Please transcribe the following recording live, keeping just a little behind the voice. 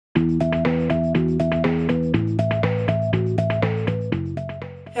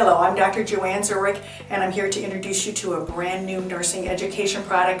Hello, I'm Dr. JoAnn Zerwekh, and I'm here to introduce you to a brand new nursing education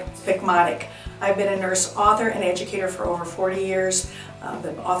product, Picmonic. I've been a nurse, author, and educator for over 40 years,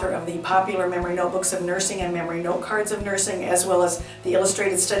 the author of the popular memory notebooks of nursing and memory note cards of nursing, as well as the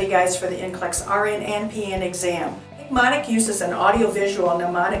illustrated study guides for the NCLEX RN and PN exam. Picmonic uses an audio-visual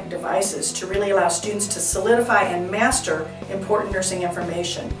mnemonic devices to really allow students to solidify and master important nursing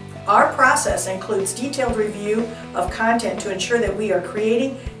information. Our process includes detailed review of content to ensure that we are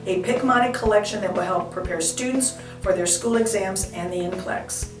creating a Picmonic collection that will help prepare students for their school exams and the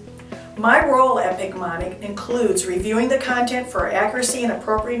NCLEX. My role at Picmonic includes reviewing the content for accuracy and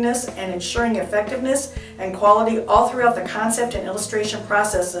appropriateness and ensuring effectiveness and quality all throughout the concept and illustration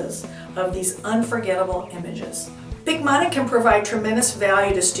processes of these unforgettable images. Picmonic can provide tremendous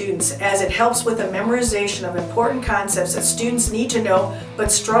value to students as it helps with the memorization of important concepts that students need to know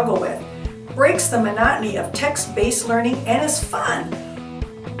but struggle with, breaks the monotony of text-based learning, and is fun.